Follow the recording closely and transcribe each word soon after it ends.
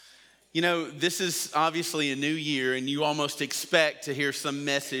You know, this is obviously a new year, and you almost expect to hear some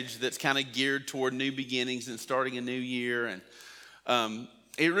message that's kind of geared toward new beginnings and starting a new year. And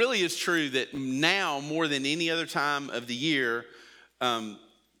it really is true that now, more than any other time of the year,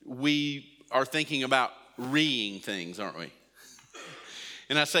 we are thinking about reing things, aren't we?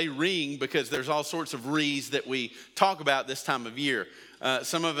 And I say reing because there's all sorts of re's that we talk about this time of year.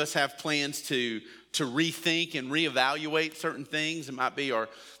 Some of us have plans to rethink and reevaluate certain things. It might be our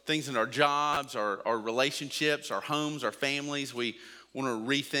things in our jobs, our relationships, our homes, our families. We want to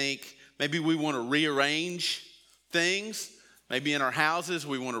rethink. Maybe we want to rearrange things. Maybe in our houses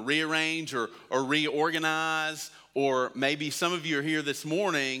we want to rearrange or reorganize. Or maybe some of you are here this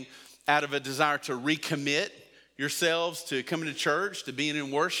morning out of a desire to recommit yourselves to coming to church, to being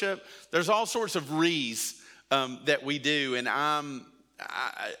in worship. There's all sorts of re's that we do. And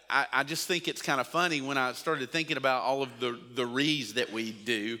I just think it's kind of funny when I started thinking about all of the re's that we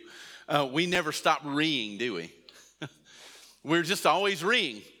do. We never stop reing, do we? We're just always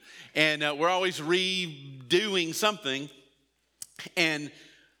reing. And we're always redoing something. And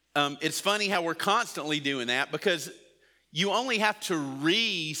it's funny how we're constantly doing that, because you only have to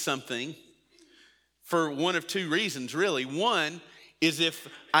re something for one of two reasons, really. One is if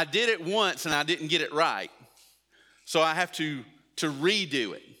I did it once and I didn't get it right. So I have to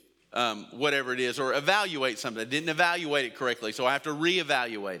redo it, whatever it is, or evaluate something. I didn't evaluate it correctly, so I have to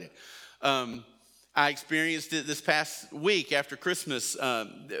reevaluate it. I experienced it this past week after Christmas.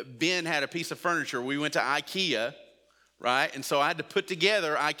 Ben had a piece of furniture. We went to IKEA, right? And so I had to put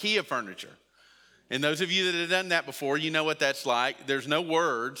together IKEA furniture. And those of you that have done that before, you know what that's like. There's no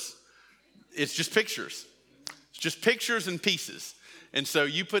words. It's just pictures. It's just pictures and pieces. And so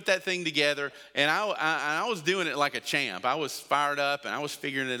you put that thing together, and I was doing it like a champ. I was fired up, and I was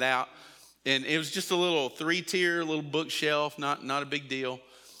figuring it out. And it was just a little 3-tier little bookshelf, not a big deal.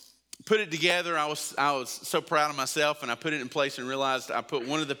 Put it together. I was so proud of myself, and I put it in place and realized I put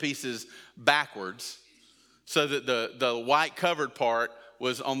one of the pieces backwards so that the white covered part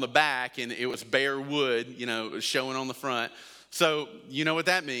was on the back, and it was bare wood, it was showing on the front. So you know what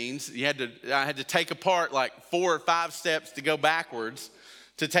that means. I had to take apart like 4 or 5 steps to go backwards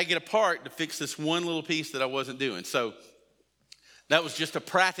to take it apart to fix this one little piece that I wasn't doing. So that was just a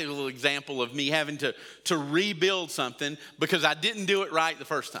practical example of me having to rebuild something because I didn't do it right the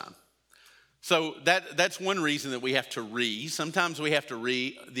first time. So that's one reason that we have to re. Sometimes we have to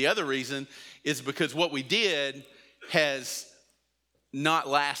re. The other reason is because what we did has not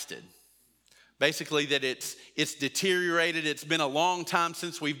lasted. Basically, that it's deteriorated. It's been a long time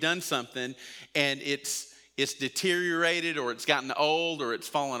since we've done something, and it's deteriorated, or it's gotten old, or it's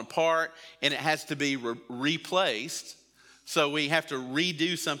fallen apart, and it has to be replaced. So we have to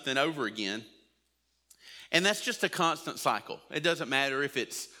redo something over again. And that's just a constant cycle. It doesn't matter if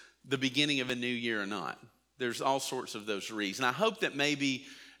it's the beginning of a new year or not. There's all sorts of those re's. And I hope that maybe,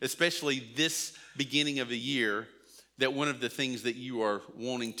 especially this beginning of the year, that one of the things that you are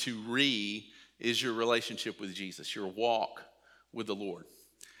wanting to re is your relationship with Jesus, your walk with the Lord.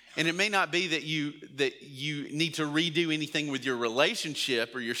 And it may not be that you need to redo anything with your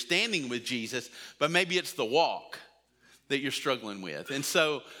relationship or your standing with Jesus, but maybe it's the walk that you're struggling with. And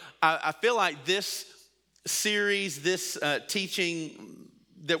so I feel like this series, this teaching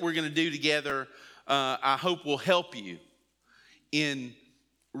that we're going to do together, I hope will help you in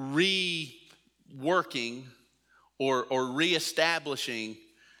reworking or reestablishing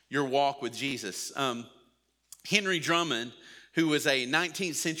your walk with Jesus. Henry Drummond, who was a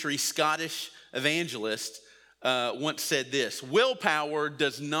 19th century Scottish evangelist, once said this: willpower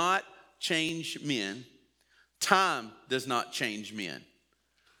does not change men. Time does not change men.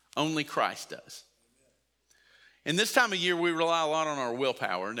 Only Christ does. And this time of year, we rely a lot on our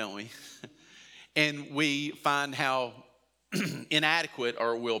willpower, don't we? And we find how inadequate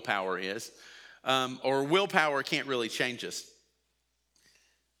our willpower is. Or willpower can't really change us.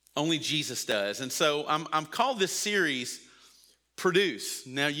 Only Jesus does. And so I'm called this series Produce.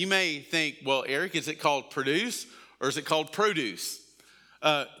 Now you may think, well, Eric, is it called Produce or is it called Produce?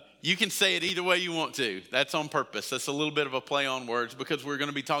 You can say it either way you want to. That's on purpose. That's a little bit of a play on words because we're going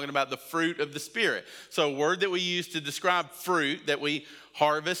to be talking about the fruit of the Spirit. So a word that we use to describe fruit that we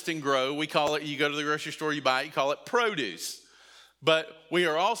harvest and grow, we call it, you go to the grocery store, you buy it, you call it produce. But we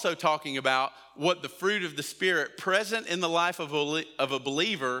are also talking about what the fruit of the Spirit present in the life of a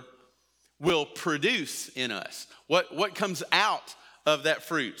believer will produce in us. What comes out of that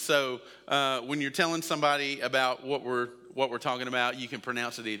fruit. So when you're telling somebody about what we're talking about, you can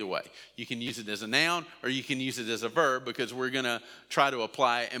pronounce it either way. You can use it as a noun or you can use it as a verb because we're going to try to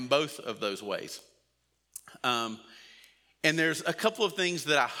apply it in both of those ways. And there's a couple of things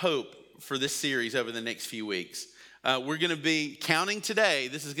that I hope for this series over the next few weeks. We're going to be counting today.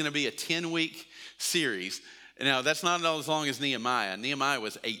 This is going to be a 10-week series. Now, that's not as long as Nehemiah. Nehemiah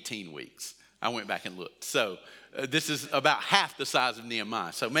was 18 weeks. I went back and looked. So this is about half the size of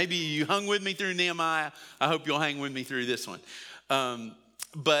Nehemiah. So maybe you hung with me through Nehemiah. I hope you'll hang with me through this one.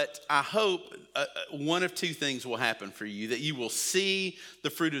 But I hope one of two things will happen for you, that you will see the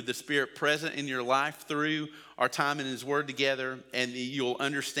fruit of the Spirit present in your life through our time in His Word together, and you'll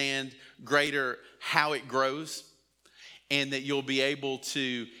understand greater how it grows, and that you'll be able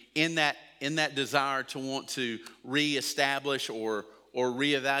to, in that desire to want to reestablish or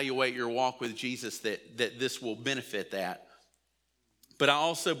reevaluate your walk with Jesus, that this will benefit that. But I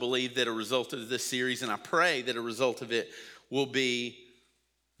also believe that a result of this series, and I pray that a result of it will be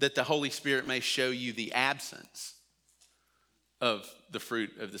that the Holy Spirit may show you the absence of the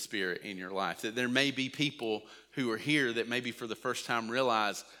fruit of the Spirit in your life. That there may be people who are here that maybe for the first time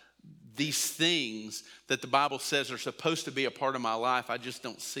realize these things that the Bible says are supposed to be a part of my life, I just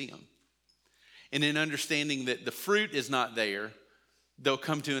don't see them. And in understanding that the fruit is not there, they'll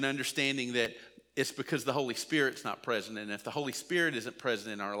come to an understanding that it's because the Holy Spirit's not present. And if the Holy Spirit isn't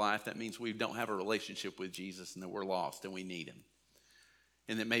present in our life, that means we don't have a relationship with Jesus and that we're lost and we need Him.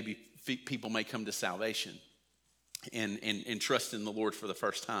 And that maybe people may come to salvation and trust in the Lord for the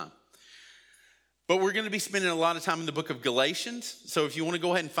first time. But we're going to be spending a lot of time in the book of Galatians. So if you want to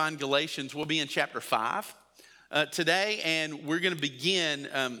go ahead and find Galatians, we'll be in chapter 5 today. And we're going to begin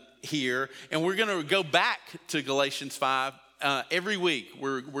here. And we're going to go back to Galatians 5 every week.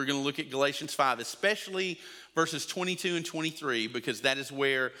 We're going to look at Galatians 5, especially verses 22 and 23, because that is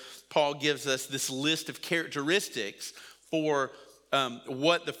where Paul gives us this list of characteristics for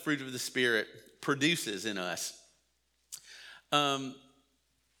what the fruit of the Spirit produces in us.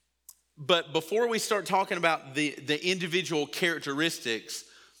 But before we start talking about the individual characteristics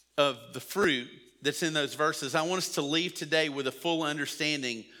of the fruit that's in those verses, I want us to leave today with a full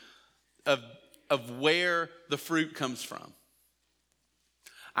understanding of where the fruit comes from.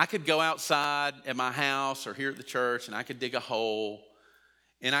 I could go outside at my house or here at the church and I could dig a hole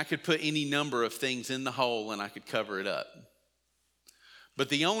and I could put any number of things in the hole and I could cover it up. But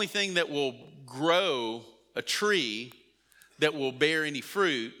the only thing that will grow a tree that will bear any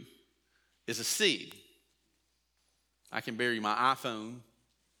fruit is a seed. I can bury my iPhone.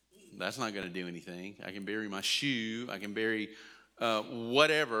 That's not going to do anything. I can bury my shoe. I can bury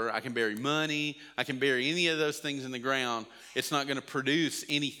whatever. I can bury money. I can bury any of those things in the ground. It's not going to produce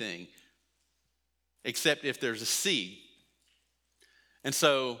anything except if there's a seed. And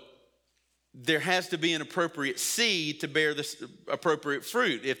so there has to be an appropriate seed to bear this appropriate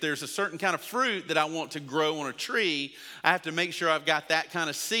fruit. If there's a certain kind of fruit that I want to grow on a tree, I have to make sure I've got that kind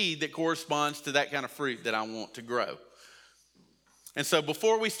of seed that corresponds to that kind of fruit that I want to grow. And so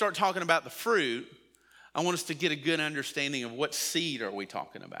before we start talking about the fruit, I want us to get a good understanding of what seed are we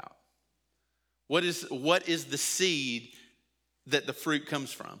talking about. What is the seed that the fruit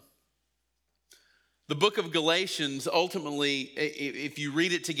comes from? The book of Galatians, ultimately, if you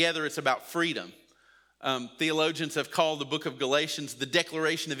read it together, it's about freedom. Theologians have called the book of Galatians the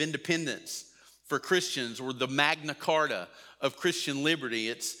Declaration of Independence for Christians, or the Magna Carta of Christian liberty.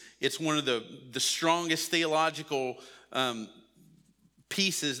 It's one of the strongest theological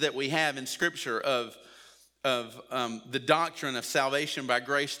pieces that we have in Scripture of the doctrine of salvation by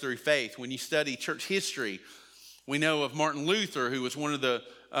grace through faith. When you study church history, we know of Martin Luther, who was one of the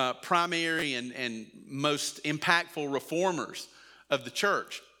primary and most impactful reformers of the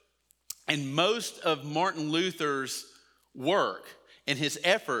church. And most of Martin Luther's work and his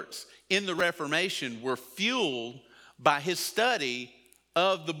efforts in the Reformation were fueled by his study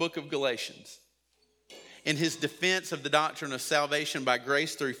of the book of Galatians and his defense of the doctrine of salvation by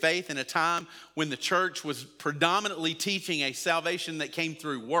grace through faith in a time when the church was predominantly teaching a salvation that came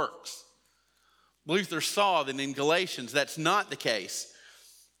through works. Luther saw that in Galatians that's not the case.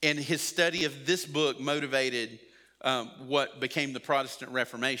 And his study of this book motivated what became the Protestant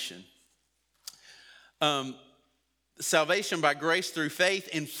Reformation. Salvation by grace through faith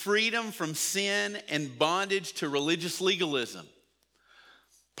and freedom from sin and bondage to religious legalism.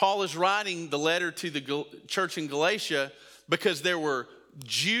 Paul is writing the letter to the church in Galatia because there were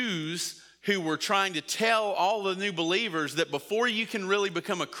Jews who were trying to tell all the new believers that before you can really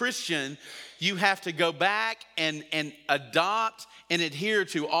become a Christian, you have to go back and adopt and adhere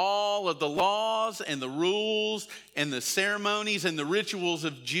to all of the laws and the rules and the ceremonies and the rituals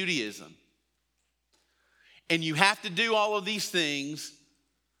of Judaism. And you have to do all of these things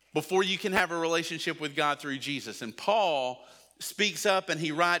before you can have a relationship with God through Jesus. And Paul speaks up and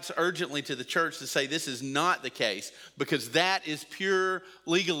he writes urgently to the church to say this is not the case, because that is pure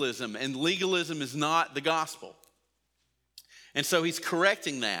legalism, and legalism is not the gospel. And so he's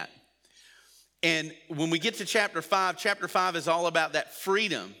correcting that. And when we get to chapter 5 is all about that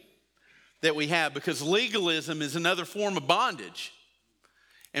freedom that we have, because legalism is another form of bondage.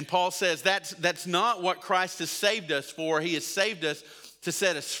 And Paul says that's not what Christ has saved us for. He has saved us to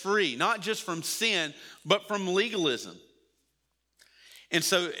set us free, not just from sin, but from legalism. And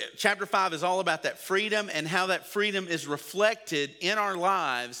so chapter 5 is all about that freedom and how that freedom is reflected in our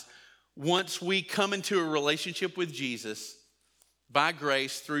lives once we come into a relationship with Jesus by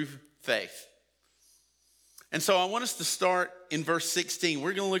grace through faith. And so I want us to start in verse 16.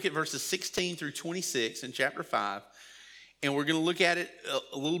 We're going to look at verses 16 through 26 in chapter 5. And we're going to look at it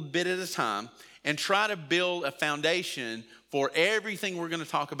a little bit at a time and try to build a foundation for everything we're going to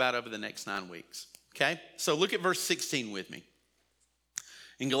talk about over the next 9 weeks. Okay? So look at verse 16 with me.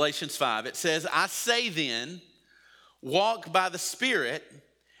 In Galatians 5, it says, I say then, walk by the Spirit,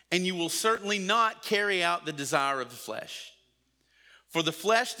 and you will certainly not carry out the desire of the flesh. For the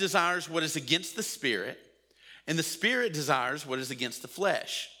flesh desires what is against the Spirit, and the Spirit desires what is against the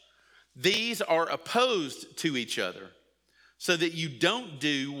flesh. These are opposed to each other, so that you don't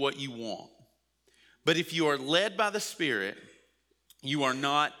do what you want. But if you are led by the Spirit, you are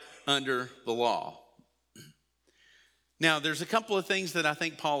not under the law. Now, there's a couple of things that I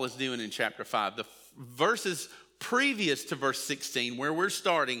think Paul is doing in chapter 5. The verses previous to verse 16, where we're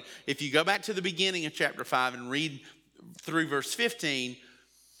starting, if you go back to the beginning of chapter 5 and read through verse 15,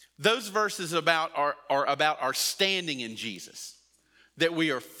 those verses are about our standing in Jesus, that we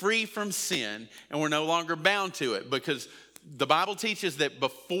are free from sin and we're no longer bound to it, because the Bible teaches that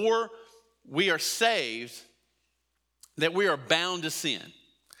before we are saved, that we are bound to sin.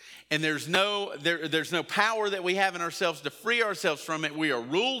 And there's no power that we have in ourselves to free ourselves from it. We are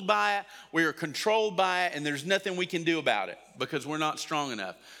ruled by it, we are controlled by it, and there's nothing we can do about it because we're not strong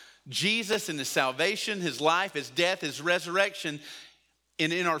enough. Jesus and his salvation, his life, his death, his resurrection,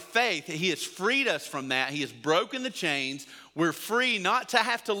 and in our faith, he has freed us from that. He has broken the chains. We're free not to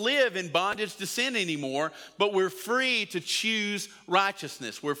have to live in bondage to sin anymore, but we're free to choose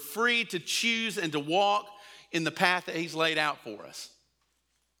righteousness. We're free to choose and to walk in the path that he's laid out for us.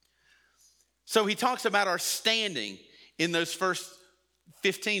 So he talks about our standing in those first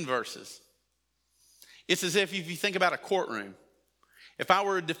 15 verses. It's as if you think about a courtroom. If I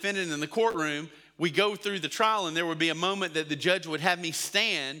were a defendant in the courtroom, we go through the trial and there would be a moment that the judge would have me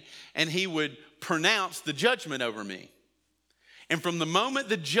stand and he would pronounce the judgment over me. And from the moment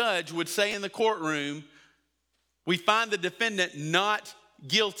the judge would say in the courtroom, we find the defendant not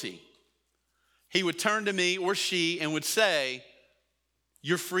guilty, he would turn to me or she and would say,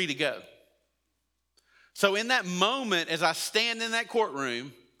 you're free to go. So in that moment, as I stand in that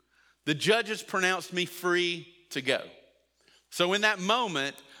courtroom, the judge has pronounced me free to go. So in that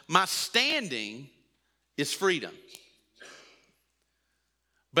moment, my standing is freedom.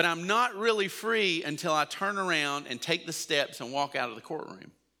 But I'm not really free until I turn around and take the steps and walk out of the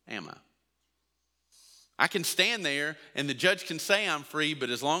courtroom, am I? I can stand there and the judge can say I'm free, but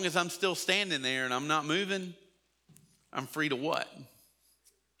as long as I'm still standing there and I'm not moving, I'm free to what?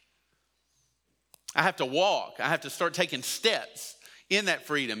 I have to walk. I have to start taking steps in that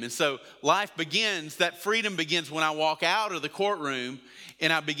freedom. And so life begins, that freedom begins when I walk out of the courtroom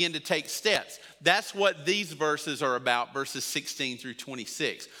and I begin to take steps. That's what these verses are about, verses 16 through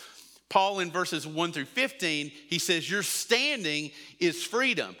 26. Paul in verses 1 through 15, he says your standing is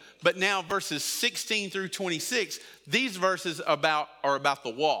freedom. But now verses 16 through 26, these verses are about the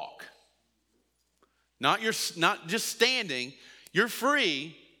walk. Not just standing, you're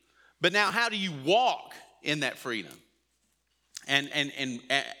free, but now how do you walk in that freedom? And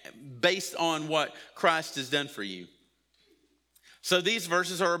based on what Christ has done for you. So these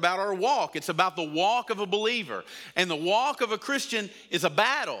verses are about our walk. It's about the walk of a believer. And the walk of a Christian is a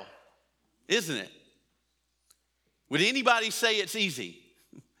battle, isn't it? Would anybody say it's easy?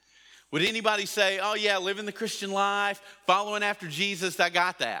 Would anybody say, oh yeah, living the Christian life, following after Jesus, I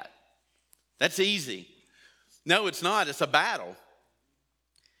got that. That's easy. No, it's not. It's a battle.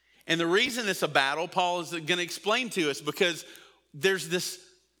 And the reason it's a battle, Paul is going to explain to us, because there's this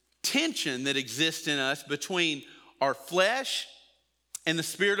tension that exists in us between our flesh and the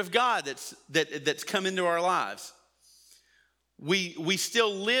Spirit of God that's come into our lives. We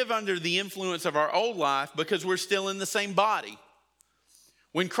still live under the influence of our old life because we're still in the same body.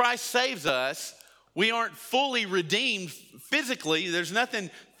 When Christ saves us, we aren't fully redeemed physically. There's nothing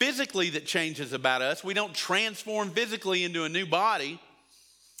physically that changes about us. We don't transform physically into a new body.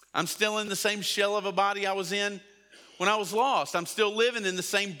 I'm still in the same shell of a body I was in when I was lost. I'm still living in the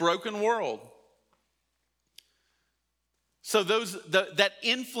same broken world. So that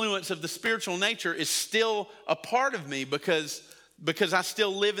influence of the spiritual nature is still a part of me because I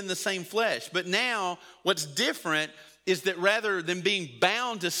still live in the same flesh. But now what's different is that rather than being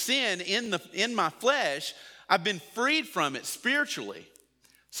bound to sin in my flesh, I've been freed from it spiritually.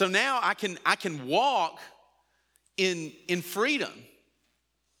 So now I can walk in freedom.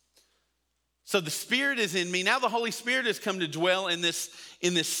 So the Spirit is in me. Now the Holy Spirit has come to dwell in this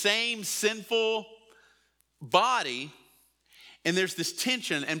same sinful body. And there's this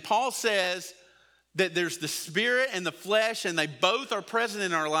tension. And Paul says that there's the spirit and the flesh, and they both are present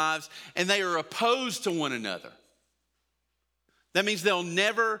in our lives, and they are opposed to one another. That means they'll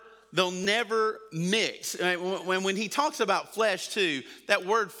never mix. When he talks about flesh too, that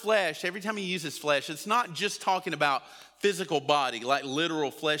word flesh, every time he uses flesh, it's not just talking about physical body, like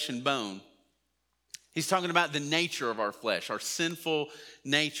literal flesh and bone. He's talking about the nature of our flesh, our sinful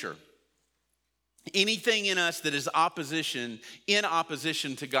nature. Anything in us that is in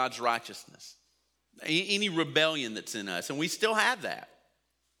opposition to God's righteousness. Any rebellion that's in us. And we still have that.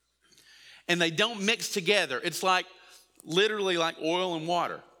 And they don't mix together. It's literally like oil and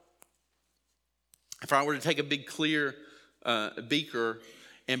water. If I were to take a big clear beaker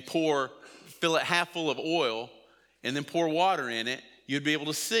and fill it half full of oil and then pour water in it, you'd be able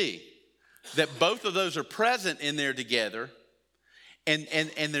to see that both of those are present in there together. And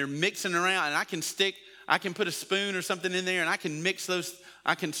they're mixing around, and I can put a spoon or something in there, and I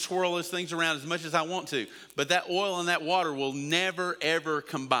can swirl those things around as much as I want to. But that oil and that water will never, ever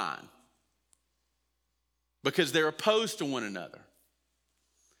combine because they're opposed to one another.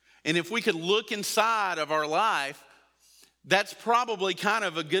 And if we could look inside of our life, that's probably kind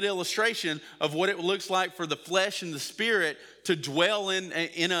of a good illustration of what it looks like for the flesh and the spirit to dwell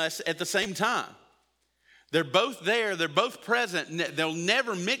in us at the same time. They're both there. They're both present. They'll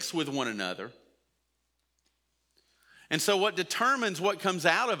never mix with one another. And so what determines what comes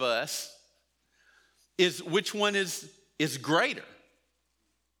out of us is which one is greater.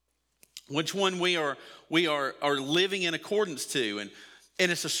 Which one we are living in accordance to. And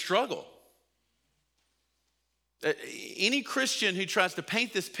it's a struggle. Any Christian who tries to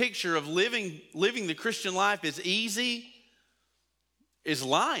paint this picture of living the Christian life as easy is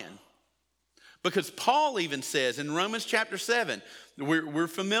lying. Because Paul even says in Romans chapter 7, we're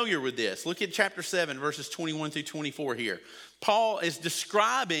familiar with this. Look at chapter 7, verses 21 through 24 here. Paul is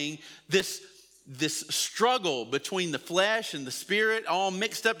describing this struggle between the flesh and the spirit all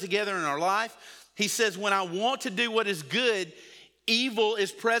mixed up together in our life. He says, when I want to do what is good, evil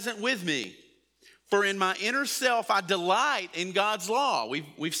is present with me. For in my inner self, I delight in God's law.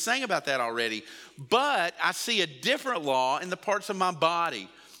 We've sang about that already. But I see a different law in the parts of my body,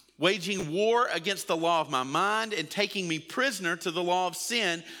 waging war against the law of my mind and taking me prisoner to the law of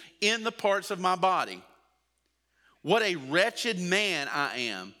sin in the parts of my body. What a wretched man I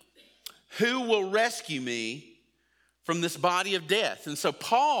am. Who will rescue me from this body of death? And so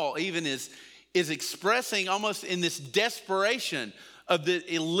Paul even is expressing almost in this desperation of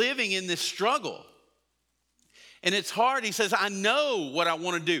living in this struggle. And it's hard. He says, I know what I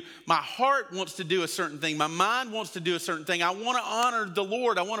want to do. My heart wants to do a certain thing. My mind wants to do a certain thing. I want to honor the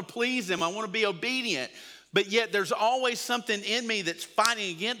Lord. I want to please Him. I want to be obedient. But yet there's always something in me that's fighting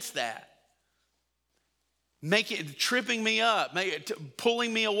against that. Tripping me up,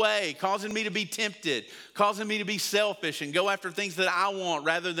 pulling me away, causing me to be tempted, causing me to be selfish and go after things that I want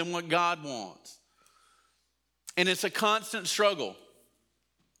rather than what God wants. And it's a constant struggle.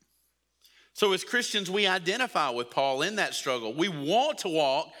 So as Christians, we identify with Paul in that struggle. We want to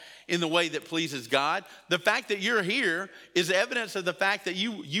walk in the way that pleases God. The fact that you're here is evidence of the fact that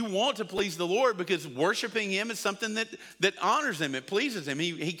you want to please the Lord, because worshiping Him is something that honors Him, it pleases Him.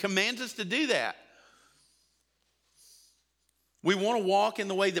 He commands us to do that. We want to walk in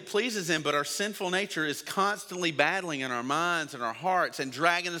the way that pleases Him, but our sinful nature is constantly battling in our minds and our hearts and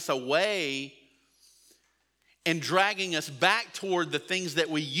dragging us away and dragging us back toward the things that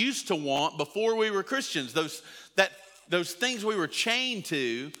we used to want before we were Christians. Those things we were chained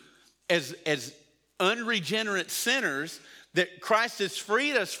to as unregenerate sinners that Christ has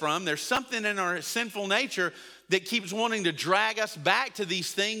freed us from. There's something in our sinful nature that keeps wanting to drag us back to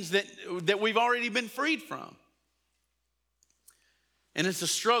these things that we've already been freed from. And it's a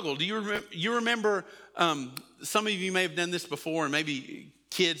struggle. Do you remember? Some of you may have done this before, and maybe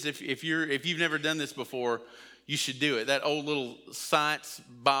kids, if you've never done this before, you should do it. That old little science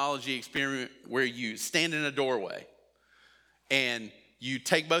biology experiment where you stand in a doorway and you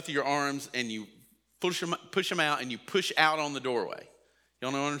take both of your arms and you push them out and you push out on the doorway.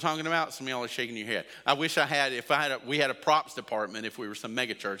 Y'all know what I'm talking about? Some of y'all are shaking your head. I wish we had a props department, if we were some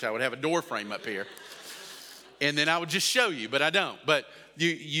mega church, I would have a door frame up here. And then I would just show you, but I don't. But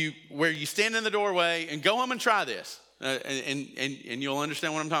where you stand in the doorway, and go home and try this, and you'll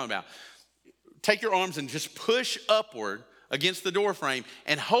understand what I'm talking about. Take your arms and just push upward against the door frame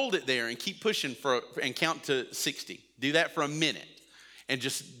and hold it there and keep pushing and count to 60. Do that for a minute. And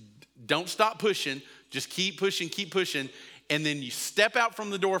just don't stop pushing. Just keep pushing. And then you step out from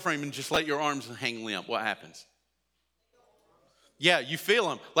the door frame and just let your arms hang limp. What happens? Yeah, you feel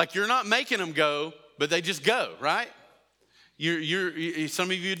them. Like you're not making them go, but they just go, right?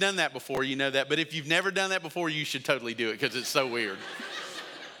 Some of you have done that before, you know that. But if you've never done that before, you should totally do it because it's so weird.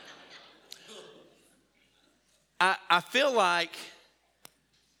 I feel like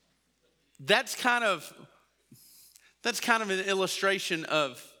that's kind of an illustration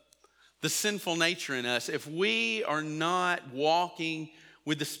of the sinful nature in us. If we are not walking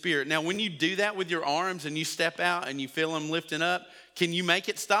with the Spirit. Now, when you do that with your arms and you step out and you feel them lifting up, can you make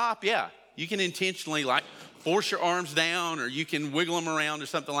it stop? Yeah. You can intentionally force your arms down, or you can wiggle them around or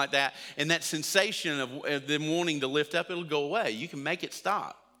something like that. And that sensation of them wanting to lift up, it'll go away. You can make it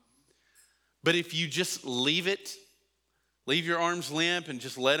stop. But if you just leave your arms limp and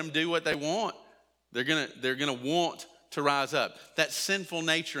just let them do what they want, they're gonna want to rise up. That sinful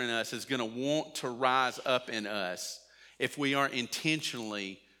nature in us is gonna want to rise up in us if we aren't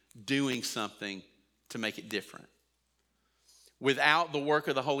intentionally doing something to make it different. Without the work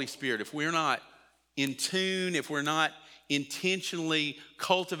of the Holy Spirit, if we're not in tune, if we're not intentionally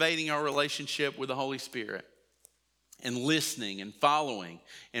cultivating our relationship with the Holy Spirit and listening and following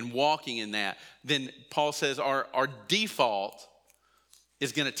and walking in that, then Paul says our default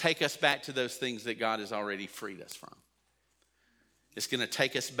is going to take us back to those things that God has already freed us from. It's going to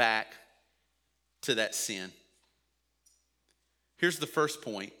take us back to that sin. Here's the first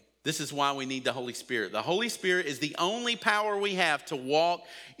point. This is why we need the Holy Spirit. The Holy Spirit is the only power we have to walk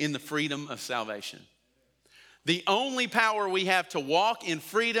in the freedom of salvation. The only power we have to walk in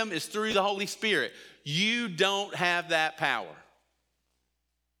freedom is through the Holy Spirit. You don't have that power.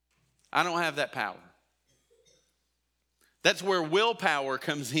 I don't have that power. That's where willpower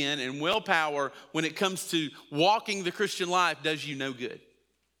comes in, and willpower, when it comes to walking the Christian life, does you no good.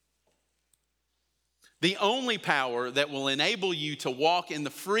 The only power that will enable you to walk in the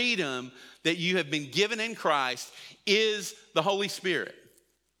freedom that you have been given in Christ is the Holy Spirit.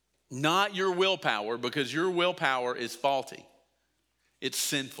 Not your willpower, because your willpower is faulty. It's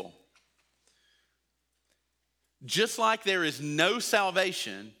sinful. Just like there is no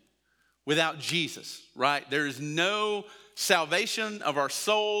salvation without Jesus, right? There is no salvation of our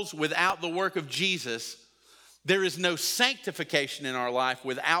souls without the work of Jesus. There is no sanctification in our life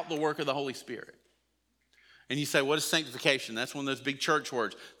without the work of the Holy Spirit. And you say, what is sanctification? That's one of those big church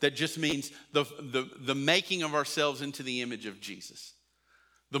words that just means the making of ourselves into the image of Jesus.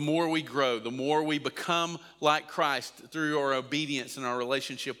 The more we grow, the more we become like Christ through our obedience and our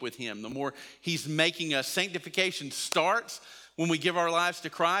relationship with Him, the more He's making us. Sanctification starts when we give our lives to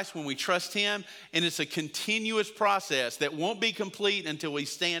Christ, when we trust Him, and it's a continuous process that won't be complete until we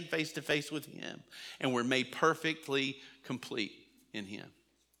stand face to face with Him and we're made perfectly complete in Him.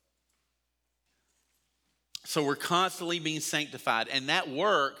 So we're constantly being sanctified, and that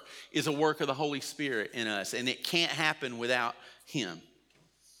work is a work of the Holy Spirit in us, and it can't happen without Him.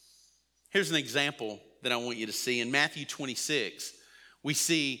 Here's an example that I want you to see. In Matthew 26, we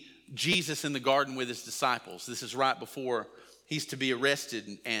see Jesus in the garden with His disciples. This is right before He's to be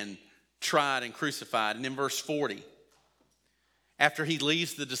arrested and tried and crucified. And in verse 40, after He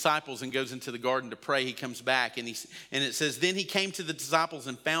leaves the disciples and goes into the garden to pray, He comes back, and it says, then He came to the disciples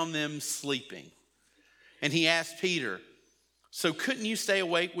and found them sleeping. And He asked Peter, so couldn't you stay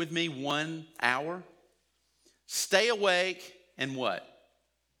awake with me 1 hour? Stay awake and what?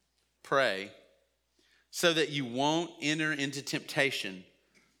 Pray, so that you won't enter into temptation.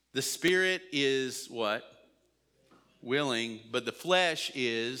 The spirit is what? Willing, but the flesh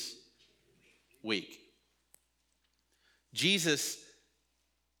is weak. Jesus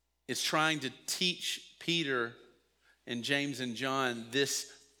is trying to teach Peter and James and John this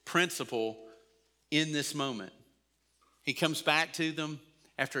principle in this moment. He comes back to them.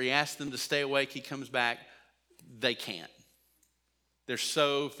 After He asks them to stay awake, He comes back. They can't. They're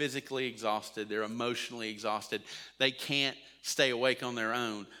so physically exhausted. They're emotionally exhausted. They can't stay awake on their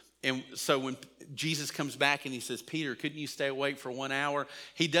own. And so when Jesus comes back and He says, Peter, couldn't you stay awake for 1 hour?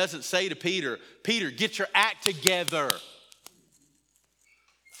 He doesn't say to Peter, Peter, get your act together.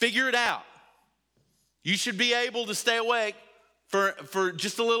 Figure it out. You should be able to stay awake for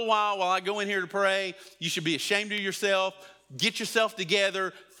just a little while I go in here to pray. You should be ashamed of yourself. get yourself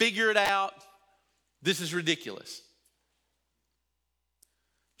together, figure it out. This is ridiculous.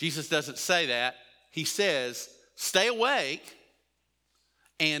 Jesus doesn't say that. He says, stay awake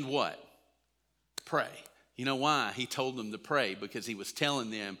and what? Pray. You know why he told them to pray? Because he was telling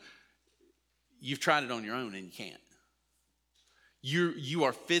them, you've tried it on your own and you can't. You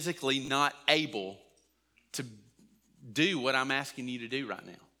are physically not able to do what I'm asking you to do right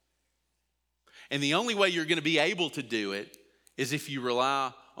now. And the only way you're going to be able to do it is if you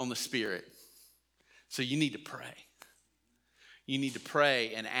rely on the Spirit. So you need to pray. You need to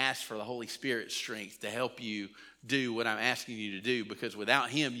pray and ask for the Holy Spirit's strength to help you do what I'm asking you to do, because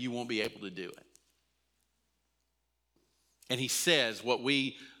without him, you won't be able to do it. And he says what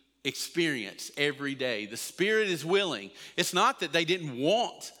we experience every day. The Spirit is willing. It's not that they didn't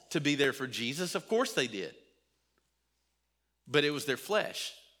want to be there for Jesus. Of course they did. But it was their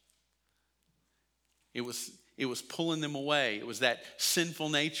flesh. It was pulling them away. It was that sinful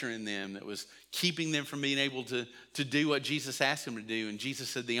nature in them that was keeping them from being able to do what Jesus asked them to do. And Jesus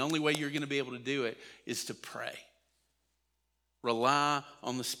said, the only way you're going to be able to do it is to pray. Rely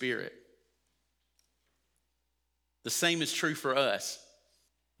on the Spirit. The same is true for us.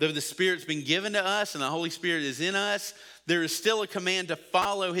 Though the Spirit's been given to us and the Holy Spirit is in us, there is still a command to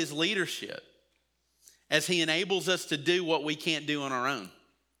follow his leadership as he enables us to do what we can't do on our own.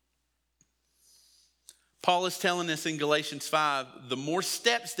 Paul is telling us in Galatians 5, the more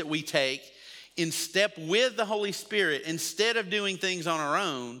steps that we take in step with the Holy Spirit, instead of doing things on our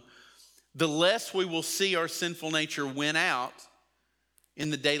own, the less we will see our sinful nature win out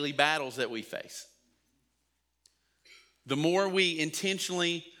in the daily battles that we face. The more we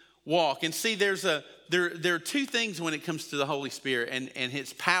intentionally walk. And see, there are two things when it comes to the Holy Spirit and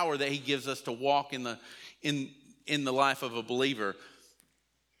his power that he gives us to walk in the life of a believer.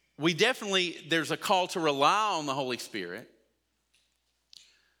 There's a call to rely on the Holy Spirit,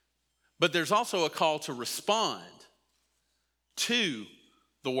 but there's also a call to respond to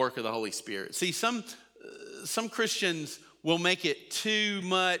the work of the Holy Spirit. See, some Christians will make it too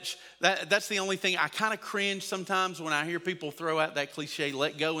much. That's the only thing. I kind of cringe sometimes when I hear people throw out that cliche,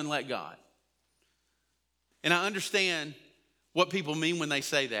 let go and let God. And I understand what people mean when they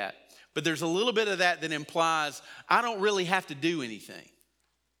say that. But there's a little bit of that implies I don't really have to do anything.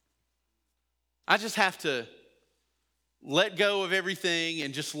 I just have to let go of everything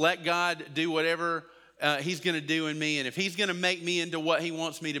and just let God do whatever he's going to do in me. And if he's going to make me into what he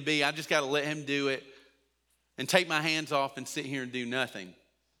wants me to be, I just got to let him do it and take my hands off and sit here and do nothing.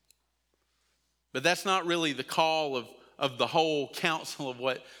 But that's not really the call of the whole counsel of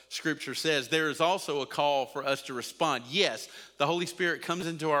what Scripture says. There is also a call for us to respond. Yes, the Holy Spirit comes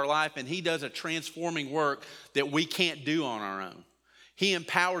into our life and he does a transforming work that we can't do on our own. He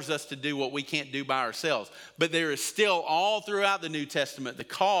empowers us to do what we can't do by ourselves. But there is still all throughout the New Testament the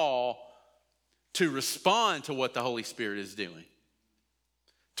call to respond to what the Holy Spirit is doing.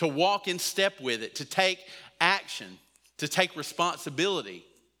 To walk in step with it, to take action, to take responsibility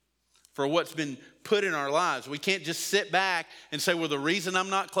for what's been put in our lives. We can't just sit back and say, well, the reason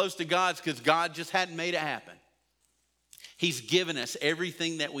I'm not close to God is because God just hadn't made it happen. He's given us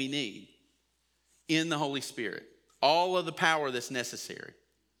everything that we need in the Holy Spirit. All of the power that's necessary.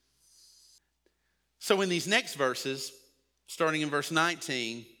 So in these next verses, starting in verse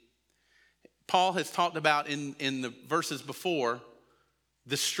 19, Paul has talked about in the verses before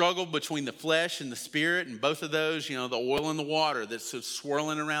the struggle between the flesh and the spirit, and both of those, the oil and the water that's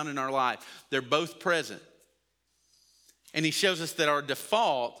swirling around in our life, they're both present. And he shows us that our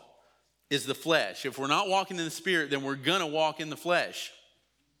default is the flesh. If we're not walking in the Spirit, then we're going to walk in the flesh.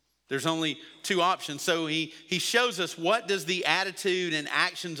 There's only two options. So he shows us, what does the attitude and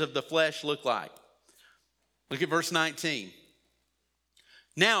actions of the flesh look like? Look at verse 19.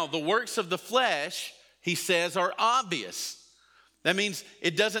 Now, the works of the flesh, he says, are obvious. That means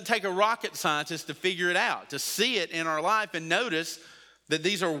it doesn't take a rocket scientist to figure it out, to see it in our life and notice that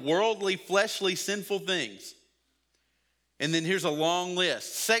these are worldly, fleshly, sinful things. And then here's a long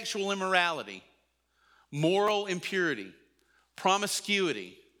list: sexual immorality, moral impurity,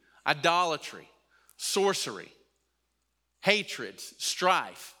 promiscuity, idolatry, sorcery, hatreds,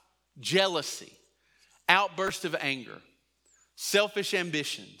 strife, jealousy, outburst of anger, selfish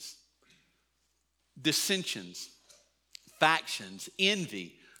ambitions, dissensions, factions,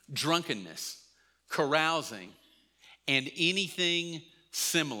 envy, drunkenness, carousing, and anything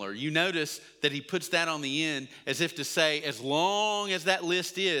similar. You notice that he puts that on the end as if to say, as long as that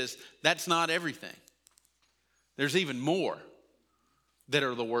list is, that's not everything. There's even more that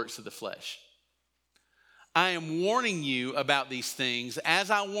are the works of the flesh. I am warning you about these things, as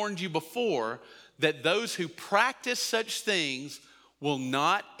I warned you before, that those who practice such things will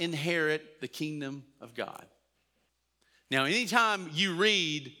not inherit the kingdom of God. Now, anytime you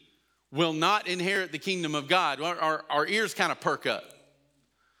read, will not inherit the kingdom of God, our ears kind of perk up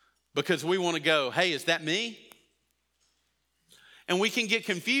because we want to go, hey, is that me? And we can get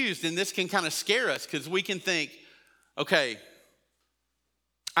confused, and this can kind of scare us because we can think, okay,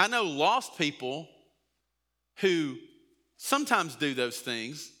 I know lost people who sometimes do those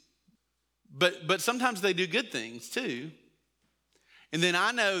things, but sometimes they do good things too. And then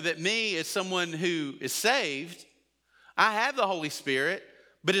I know that me, as someone who is saved, I have the Holy Spirit,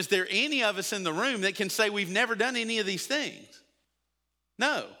 but is there any of us in the room that can say we've never done any of these things?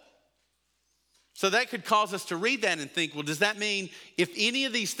 No. So that could cause us to read that and think, well, does that mean if any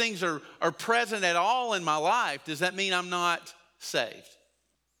of these things are present at all in my life, does that mean I'm not saved?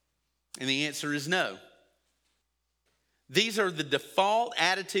 And the answer is no. These are the default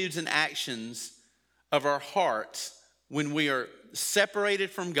attitudes and actions of our hearts when we are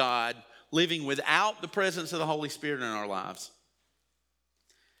separated from God, living without the presence of the Holy Spirit in our lives.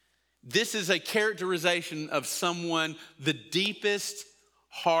 This is a characterization of someone, the deepest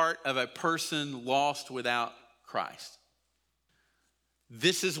heart of a person lost without Christ.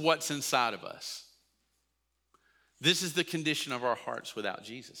 This is what's inside of us. This is the condition of our hearts without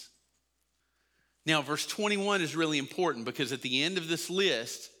Jesus. Now, verse 21 is really important because at the end of this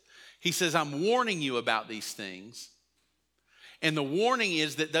list, he says, I'm warning you about these things. And the warning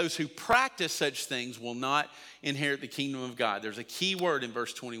is that those who practice such things will not inherit the kingdom of God. There's a key word in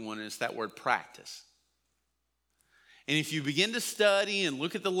verse 21, and it's that word practice. And if you begin to study and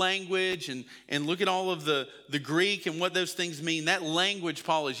look at the language and look at all of the Greek and what those things mean, that language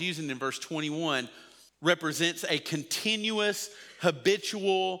Paul is using in verse 21 represents a continuous,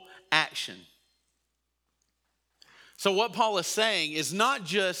 habitual action. So what Paul is saying is not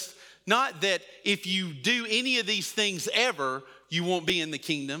that if you do any of these things ever, you won't be in the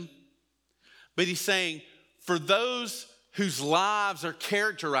kingdom. But he's saying for those whose lives are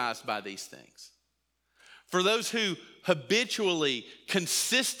characterized by these things, for those who habitually,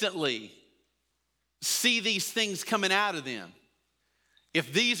 consistently see these things coming out of them,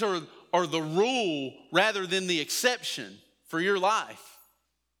 if these are the rule rather than the exception for your life,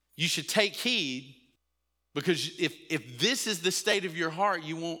 you should take heed. Because if this is the state of your heart,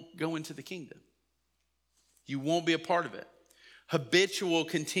 you won't go into the kingdom. You won't be a part of it. Habitual,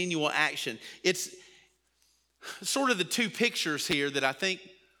 continual action. It's sort of the two pictures here that I think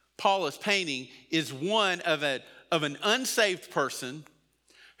Paul is painting is one of an unsaved person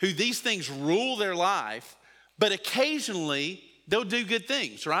who these things rule their life, but occasionally they'll do good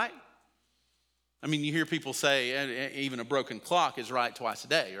things, right? I mean, you hear people say even a broken clock is right twice a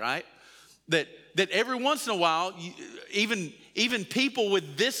day, right? That every once in a while, even people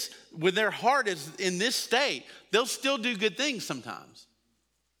with their heart is in this state, they'll still do good things sometimes.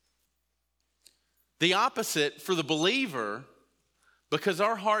 The opposite for the believer, because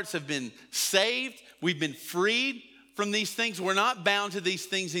our hearts have been saved, we've been freed from these things, we're not bound to these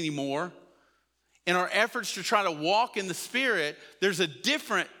things anymore. In our efforts to try to walk in the Spirit, there's a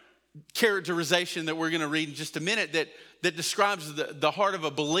different characterization that we're going to read in just a minute that describes the heart of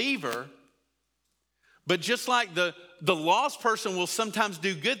a believer. But just like the lost person will sometimes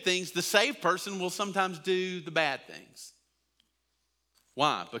do good things, the saved person will sometimes do the bad things.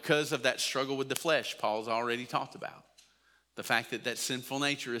 Why? Because of that struggle with the flesh Paul's already talked about. The fact that sinful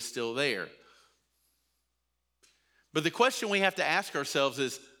nature is still there. But the question we have to ask ourselves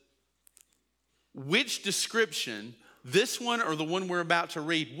is, which description, this one or the one we're about to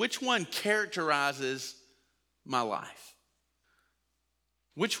read, which one characterizes my life?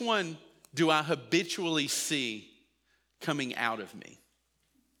 Which one do I habitually see coming out of me?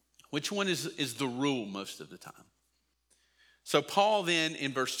 Which one is the rule most of the time? So Paul then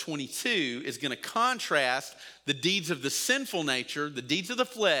in verse 22 is going to contrast the deeds of the sinful nature, the deeds of the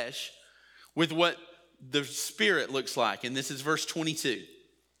flesh, with what the Spirit looks like. And this is verse 22.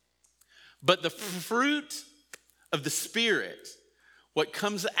 But the fruit of the Spirit, what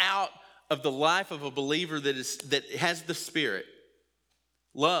comes out of the life of a believer that has the Spirit,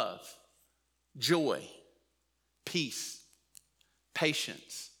 love, joy, peace,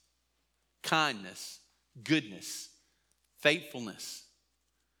 patience, kindness, goodness, faithfulness,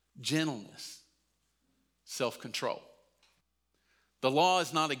 gentleness, self-control. The law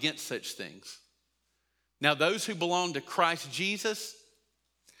is not against such things. Now, those who belong to Christ Jesus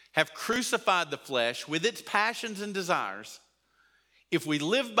have crucified the flesh with its passions and desires. If we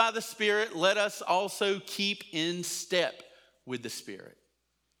live by the Spirit, let us also keep in step with the Spirit.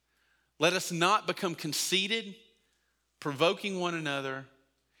 Let us not become conceited, provoking one another,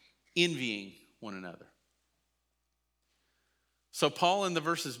 envying one another. So Paul, in the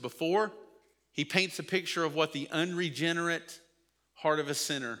verses before, he paints a picture of what the unregenerate heart of a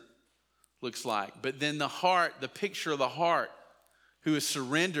sinner looks like. But then the picture of the heart who is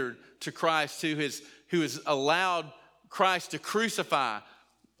surrendered to Christ, who has allowed Christ to crucify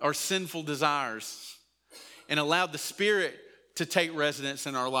our sinful desires and allowed the Spirit to take residence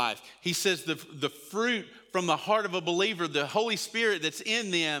in our life. He says the fruit from the heart of a believer, the Holy Spirit that's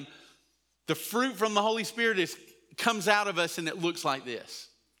in them, the fruit from the Holy Spirit comes out of us and it looks like this.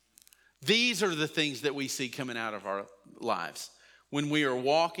 These are the things that we see coming out of our lives when we are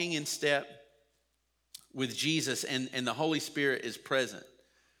walking in step with Jesus and the Holy Spirit is present.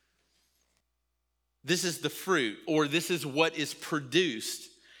 This is the fruit, or this is what is produced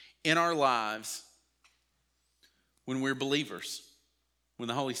in our lives when we're believers, when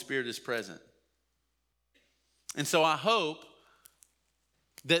the Holy Spirit is present. And so I hope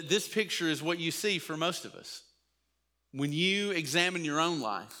that this picture is what you see for most of us. When you examine your own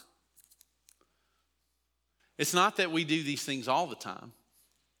life, it's not that we do these things all the time.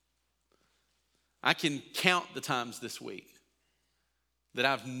 I can count the times this week that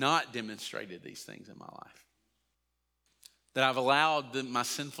I've not demonstrated these things in my life. That I've allowed my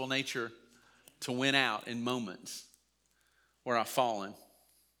sinful nature to win out in moments where I've fallen.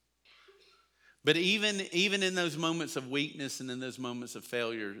 But even in those moments of weakness and in those moments of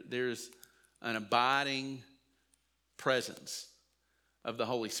failure, there's an abiding presence of the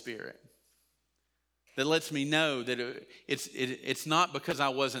Holy Spirit that lets me know that it's not because I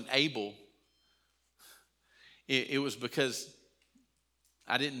wasn't able. It was because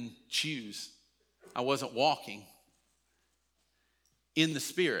I didn't choose. I wasn't walking in the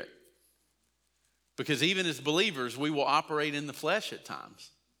Spirit. Because even as believers, we will operate in the flesh at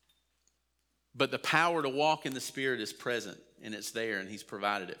times. But the power to walk in the Spirit is present, and it's there, and He's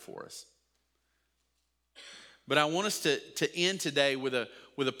provided it for us. But I want us to end today with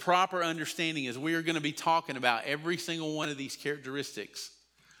a proper understanding, as we are going to be talking about every single one of these characteristics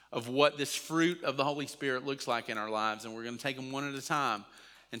of what this fruit of the Holy Spirit looks like in our lives, and we're going to take them one at a time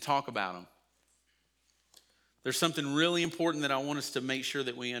and talk about them. There's something really important that I want us to make sure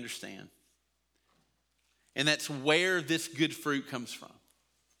that we understand. And that's where this good fruit comes from.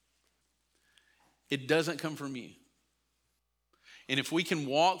 It doesn't come from you. And if we can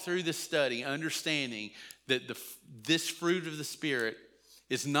walk through this study understanding that this fruit of the Spirit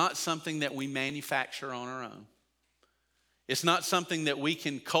is not something that we manufacture on our own. It's not something that we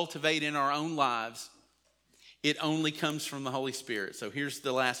can cultivate in our own lives. It only comes from the Holy Spirit. So here's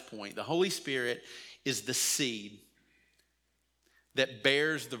the last point. The Holy Spirit is the seed that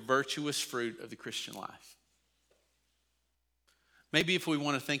bears the virtuous fruit of the Christian life. Maybe if we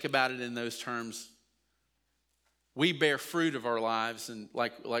want to think about it in those terms, we bear fruit of our lives and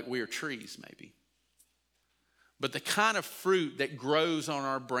like we are trees maybe. But the kind of fruit that grows on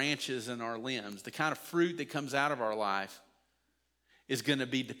our branches and our limbs, the kind of fruit that comes out of our life is going to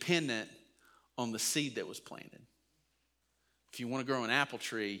be dependent on the seed that was planted. If you want to grow an apple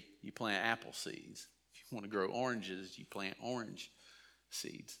tree, you plant apple seeds. If you want to grow oranges, you plant orange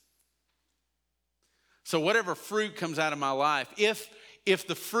seeds. So whatever fruit comes out of my life, if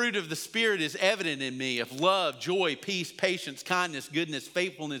the fruit of the Spirit is evident in me, of love, joy, peace, patience, kindness, goodness,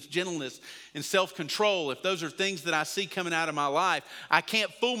 faithfulness, gentleness, and self-control, if those are things that I see coming out of my life, I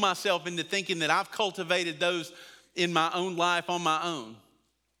can't fool myself into thinking that I've cultivated those in my own life on my own.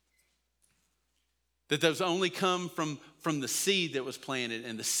 That those only come from the seed that was planted.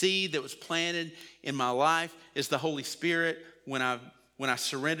 And the seed that was planted in my life is the Holy Spirit when I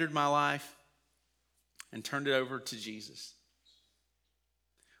surrendered my life and turned it over to Jesus.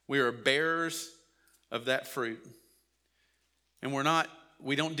 We are bearers of that fruit. And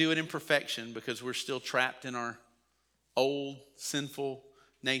we don't do it in perfection because we're still trapped in our old sinful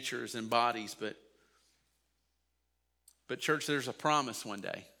natures and bodies. But church, there's a promise one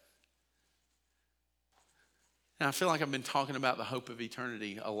day. And I feel like I've been talking about the hope of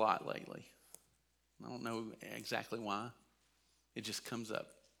eternity a lot lately. I don't know exactly why. It just comes up.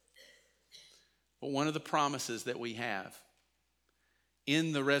 But one of the promises that we have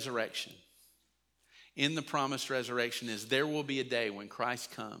in the resurrection, in the promised resurrection, is there will be a day when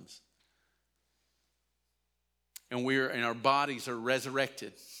Christ comes and our bodies are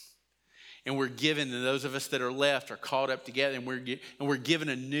resurrected. And we're given, and those of us that are left are caught up together, and we're given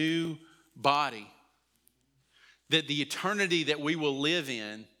a new body. That the eternity that we will live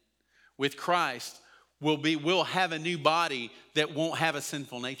in with Christ we'll have a new body that won't have a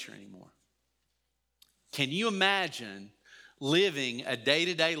sinful nature anymore. Can you imagine living a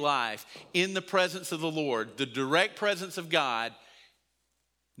day-to-day life in the presence of the Lord, the direct presence of God,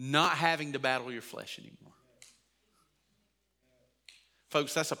 not having to battle your flesh anymore.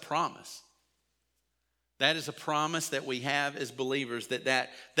 Folks, that's a promise. That is a promise that we have as believers,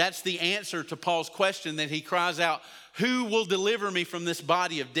 that's the answer to Paul's question that he cries out, who will deliver me from this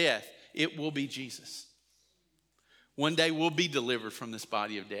body of death? It will be Jesus. One day we'll be delivered from this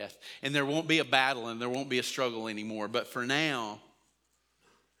body of death, and there won't be a battle and there won't be a struggle anymore. But for now,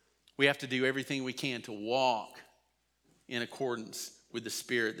 we have to do everything we can to walk in accordance with the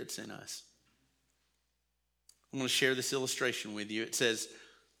Spirit that's in us. I'm going to share this illustration with you. It says,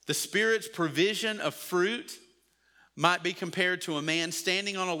 the Spirit's provision of fruit might be compared to a man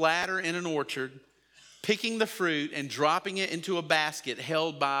standing on a ladder in an orchard, picking the fruit and dropping it into a basket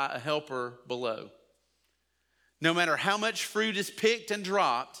held by a helper below. No matter how much fruit is picked and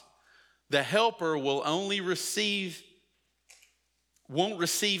dropped, the helper won't receive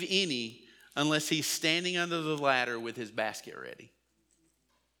any unless he's standing under the ladder with his basket ready.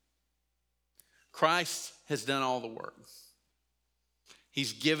 Christ has done all the work.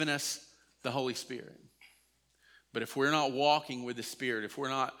 He's given us the Holy Spirit. But if we're not walking with the Spirit, if we're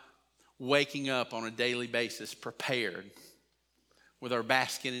not waking up on a daily basis prepared with our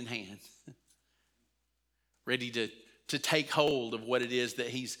basket in hand, ready to take hold of what it is that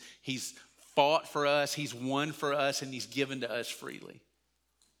he's fought for us, he's won for us, and he's given to us freely,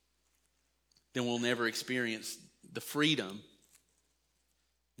 then we'll never experience the freedom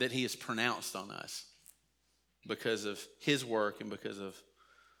that he has pronounced on us because of his work and because of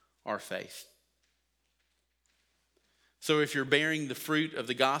our faith. So if you're bearing the fruit of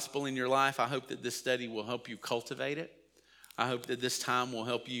the gospel in your life, I hope that this study will help you cultivate it. I hope that this time will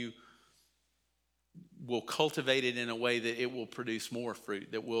help you cultivate it in a way that it will produce more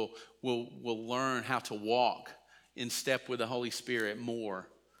fruit, that we'll learn how to walk in step with the Holy Spirit more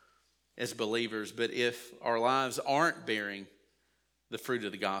as believers. But if our lives aren't bearing the fruit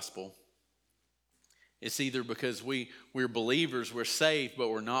of the gospel, it's either because we're believers, we're saved, but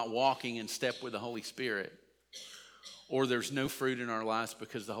we're not walking in step with the Holy Spirit, or there's no fruit in our lives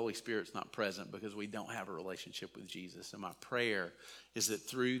because the Holy Spirit's not present, because we don't have a relationship with Jesus. And my prayer is that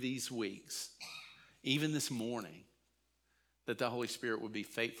through these weeks, even this morning, that the Holy Spirit would be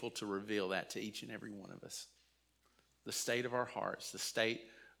faithful to reveal that to each and every one of us. The state of our hearts, the state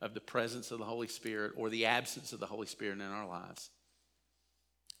of the presence of the Holy Spirit or the absence of the Holy Spirit in our lives.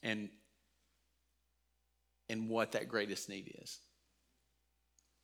 And what that greatest need is.